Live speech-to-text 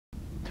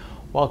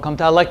Welcome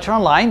to our lecture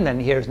online, and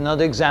here's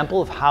another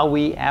example of how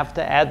we have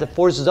to add the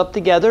forces up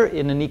together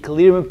in an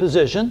equilibrium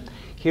position.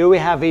 Here we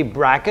have a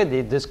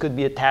bracket. This could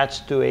be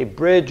attached to a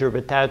bridge or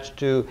attached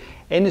to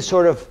any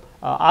sort of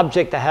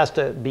object that has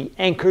to be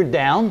anchored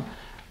down.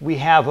 We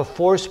have a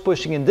force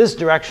pushing in this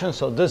direction,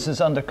 so this is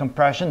under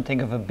compression.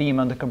 Think of a beam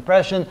under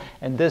compression,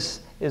 and this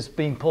is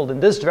being pulled in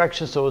this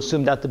direction, so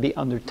assume that to be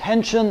under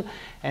tension.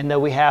 And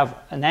then we have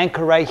an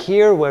anchor right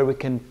here where we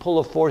can pull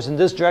a force in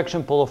this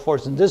direction, pull a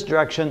force in this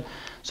direction.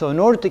 So in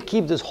order to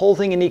keep this whole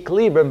thing in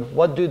equilibrium,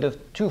 what do the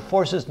two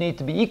forces need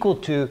to be equal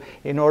to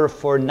in order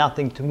for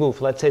nothing to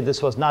move? Let's say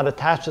this was not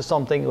attached to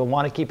something, we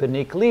want to keep it in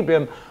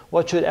equilibrium.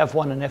 What should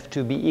F1 and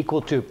F2 be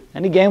equal to?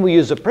 And again, we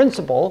use the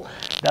principle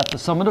that the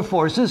sum of the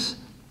forces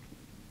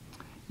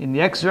in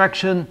the x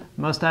direction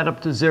must add up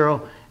to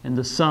 0, and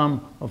the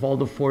sum of all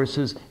the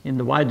forces in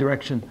the y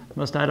direction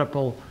must add up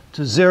all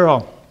to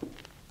 0.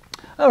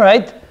 All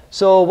right,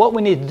 so what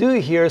we need to do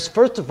here is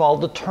first of all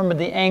determine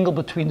the angle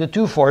between the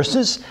two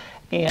forces.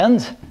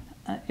 And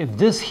if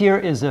this here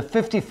is a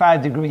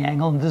 55-degree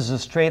angle, and this is a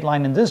straight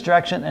line in this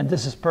direction, and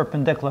this is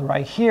perpendicular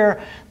right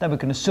here, then we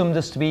can assume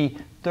this to be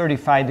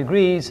 35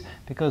 degrees,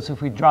 because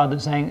if we draw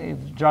this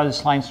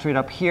line straight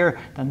up here,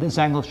 then this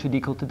angle should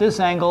equal to this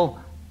angle.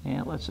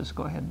 And let's just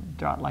go ahead and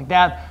draw it like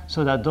that,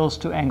 so that those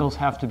two angles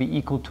have to be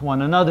equal to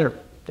one another,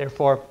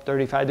 therefore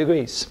 35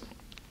 degrees.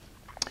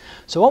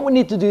 So what we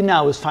need to do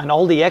now is find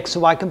all the x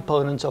and y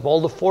components of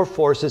all the four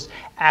forces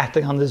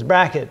acting on this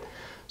bracket.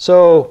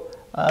 So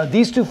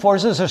these two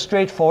forces are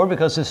straightforward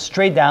because it's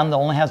straight down, it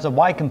only has the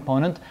y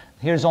component.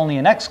 Here's only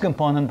an x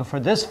component, but for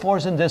this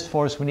force and this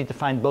force, we need to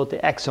find both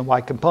the x and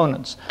y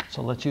components.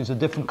 So let's use a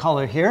different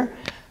color here.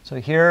 So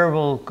here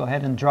we'll go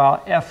ahead and draw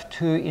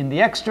F2 in the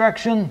x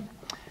direction,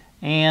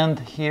 and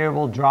here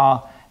we'll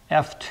draw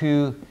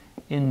F2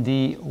 in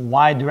the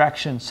y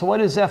direction. So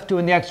what is F2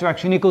 in the x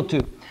direction equal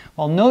to?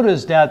 Well,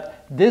 notice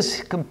that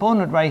this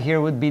component right here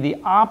would be the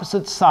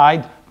opposite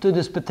side to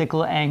this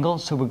particular angle,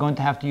 so we're going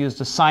to have to use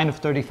the sine of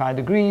 35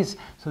 degrees.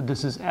 So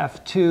this is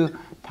F2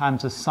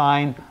 times the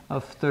sine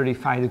of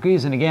 35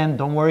 degrees. And again,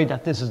 don't worry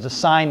that this is the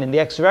sine in the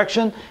x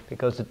direction,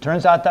 because it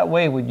turns out that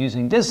way with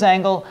using this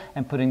angle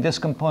and putting this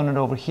component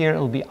over here. It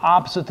will be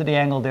opposite to the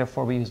angle,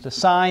 therefore we use the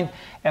sine.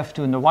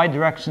 F2 in the y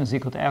direction is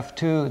equal to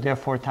F2,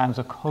 therefore times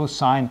the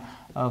cosine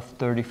of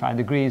 35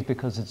 degrees,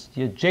 because it's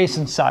the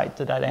adjacent side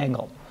to that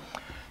angle.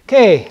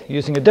 Okay,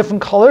 using a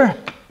different color,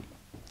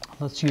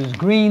 let's use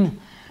green.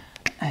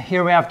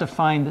 Here we have to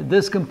find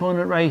this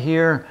component right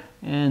here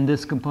and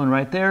this component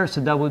right there.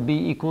 So that would be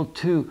equal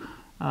to,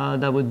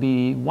 that would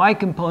be y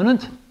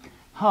component.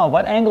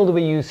 What angle do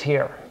we use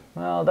here?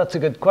 Well, that's a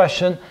good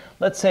question.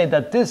 Let's say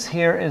that this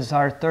here is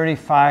our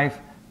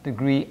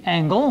 35-degree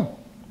angle,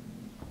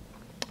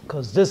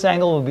 because this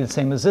angle will be the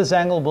same as this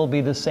angle, will be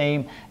the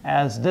same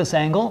as this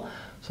angle.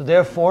 So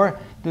therefore,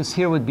 this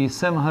here would be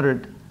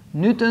 700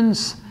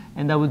 newtons,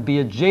 and that would be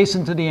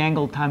adjacent to the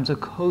angle times a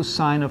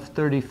cosine of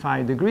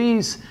 35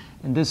 degrees.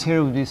 And this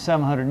here would be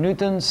 700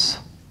 newtons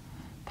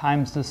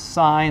times the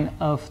sine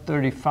of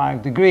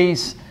 35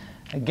 degrees.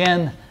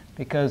 Again,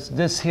 because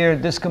this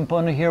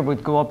component here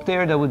would go up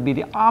there, that would be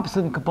the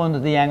opposite component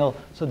of the angle,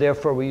 so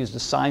therefore we use the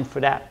sine for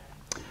that.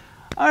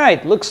 All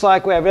right, looks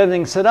like we have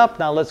everything set up.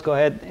 Now let's go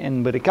ahead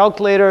and with a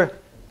calculator,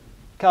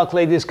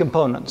 calculate these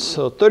components.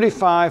 So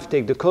 35,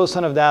 take the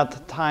cosine of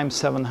that, times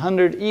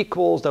 700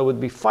 equals, that would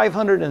be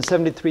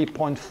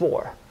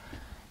 573.4.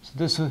 So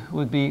this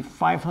would be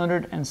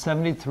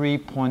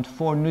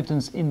 573.4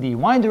 newtons in the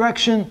y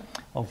direction.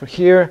 Over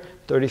here,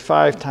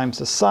 35 times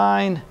the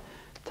sine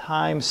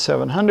times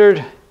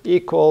 700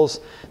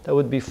 equals, that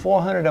would be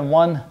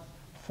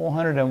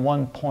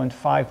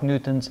 401.5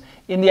 newtons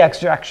in the x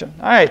direction.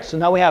 All right, so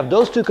now we have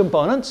those two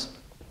components.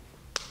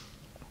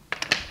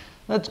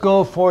 Let's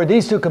go for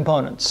these two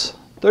components.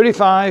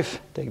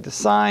 35, take the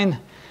sine,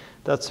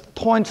 that's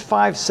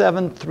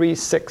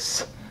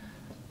 0.5736.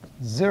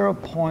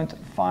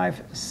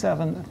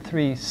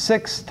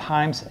 0.5736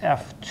 times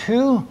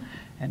F2,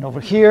 and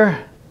over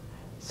here,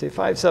 say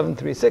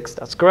 5736,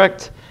 that's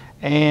correct,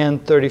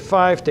 and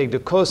 35, take the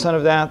cosine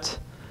of that,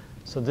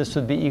 so this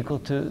would be equal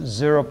to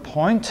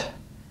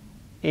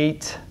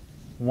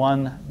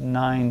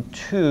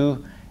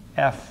 0.8192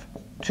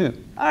 F2.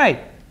 All right,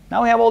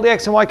 now we have all the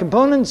x and y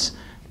components.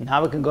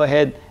 Now we can go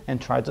ahead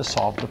and try to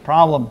solve the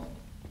problem.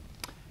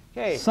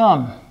 Okay,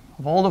 sum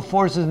of all the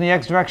forces in the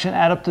x direction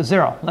add up to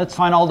 0. Let's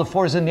find all the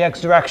forces in the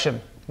x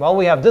direction. Well,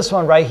 we have this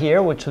one right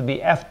here, which would be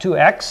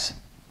F2x.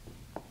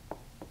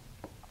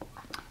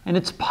 And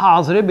it's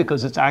positive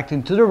because it's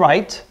acting to the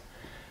right.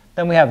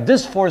 Then we have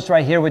this force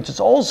right here, which is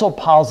also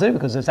positive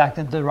because it's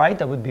acting to the right.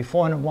 That would be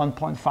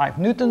 401.5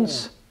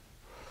 newtons.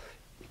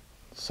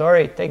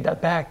 Sorry, take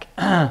that back.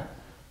 The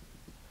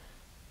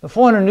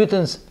 400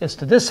 newtons is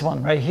to this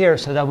one right here,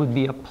 so that would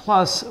be a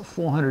plus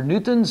 400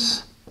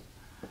 newtons.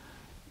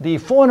 The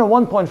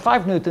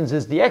 401.5 newtons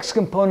is the x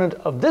component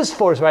of this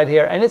force right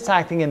here, and it's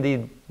acting in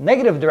the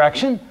negative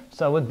direction,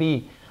 so it would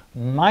be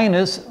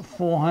minus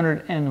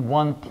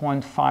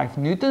 401.5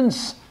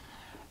 newtons.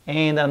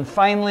 And then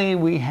finally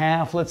we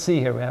have, let's see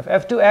here, we have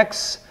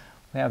F2x,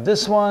 we have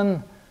this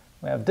one,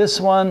 we have this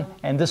one,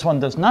 and this one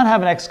does not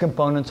have an x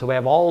component, so we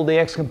have all the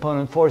x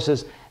component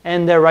forces,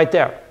 and they're right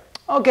there.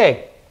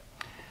 Okay,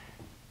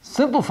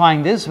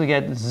 simplifying this, we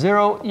get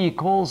 0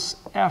 equals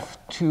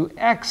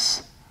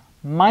F2x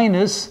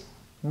minus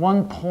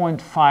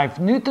 1.5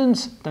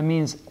 newtons. That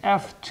means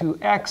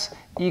F2x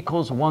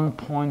equals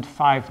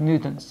 1.5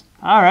 newtons.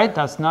 All right,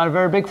 that's not a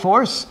very big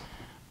force.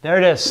 There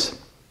it is.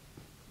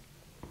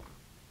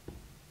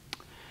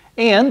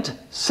 And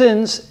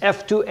since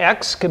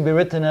F2x can be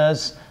written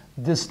as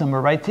this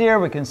number right here,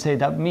 we can say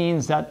that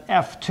means that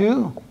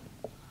F2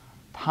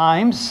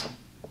 times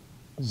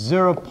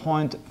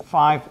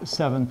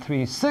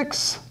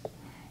 0.5736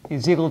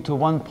 is equal to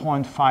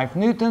 1.5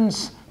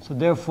 newtons. So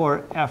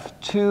therefore,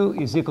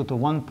 F2 is equal to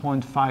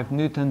 1.5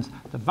 newtons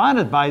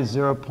divided by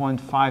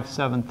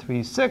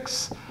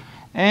 0.5736.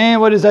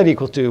 And what is that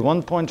equal to?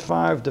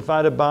 1.5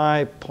 divided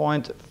by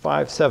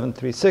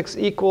 0.5736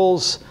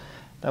 equals,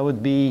 that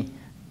would be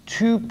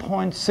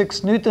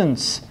 2.6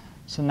 newtons.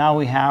 So now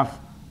we have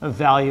a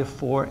value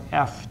for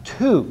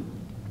F2.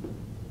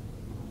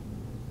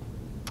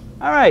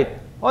 All right,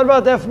 what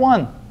about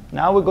F1?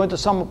 Now we're going to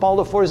sum up all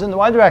the forces in the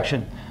y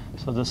direction.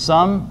 So the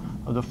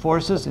sum of the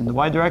forces in the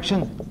y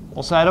direction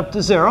also add up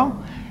to 0.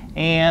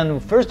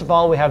 And first of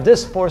all, we have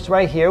this force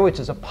right here, which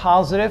is a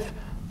positive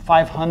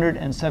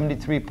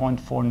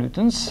 573.4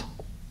 newtons.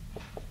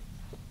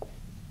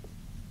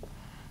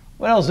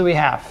 What else do we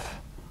have?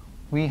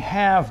 We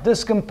have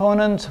this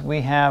component.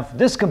 We have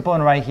this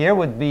component right here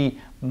would be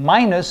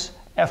minus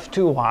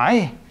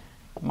F2y,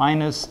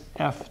 minus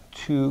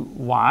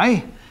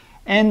F2y.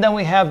 And then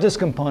we have this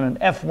component,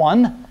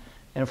 F1.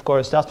 And of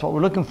course, that's what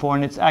we're looking for,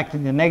 and it's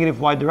acting in the negative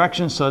y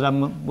direction, so that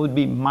would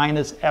be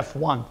minus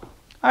F1. All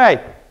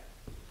right.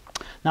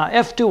 Now,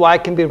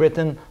 F2y can be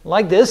written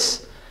like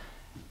this,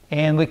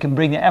 and we can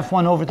bring the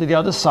F1 over to the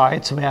other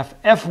side. So we have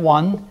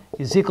F1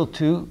 is equal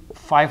to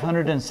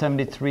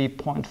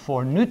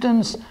 573.4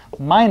 newtons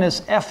minus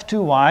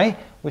F2y,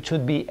 which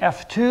would be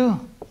F2,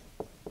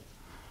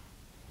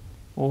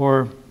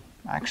 or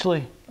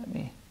actually, let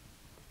me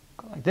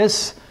go like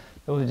this.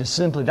 It would just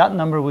simply, that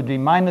number would be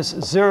minus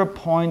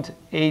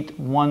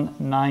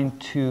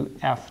 0.8192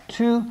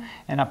 F2,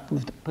 and I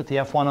put the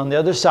F1 on the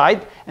other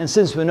side. And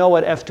since we know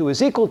what F2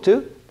 is equal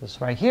to, this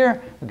right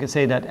here, we can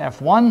say that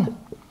F1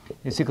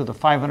 is equal to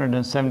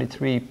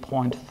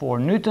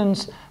 573.4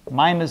 newtons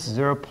minus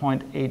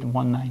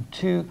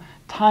 0.8192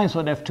 times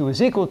what F2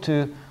 is equal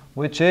to,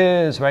 which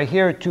is right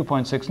here,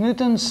 2.6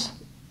 newtons.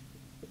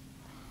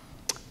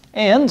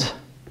 And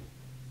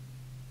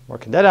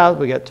working that out,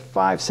 we get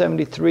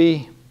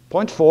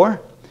 573.4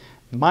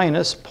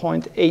 minus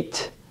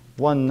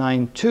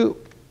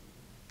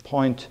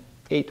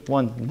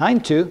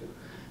 0.8192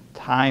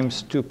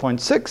 times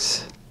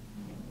 2.6.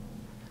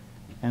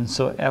 And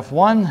so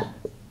F1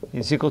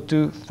 is equal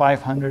to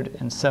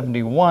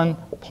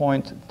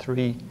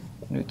 571.3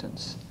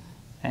 newtons.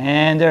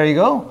 And there you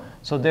go.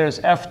 So there's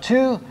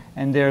F2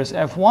 and there's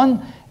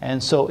F1.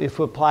 And so if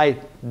we apply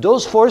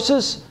those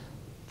forces,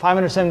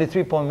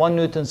 573.1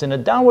 newtons in a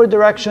downward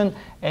direction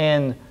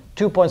and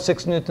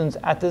 2.6 newtons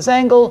at this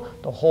angle,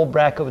 the whole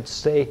bracket would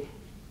stay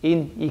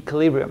in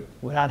equilibrium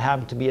without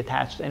having to be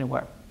attached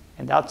anywhere.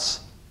 And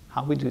that's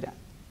how we do that.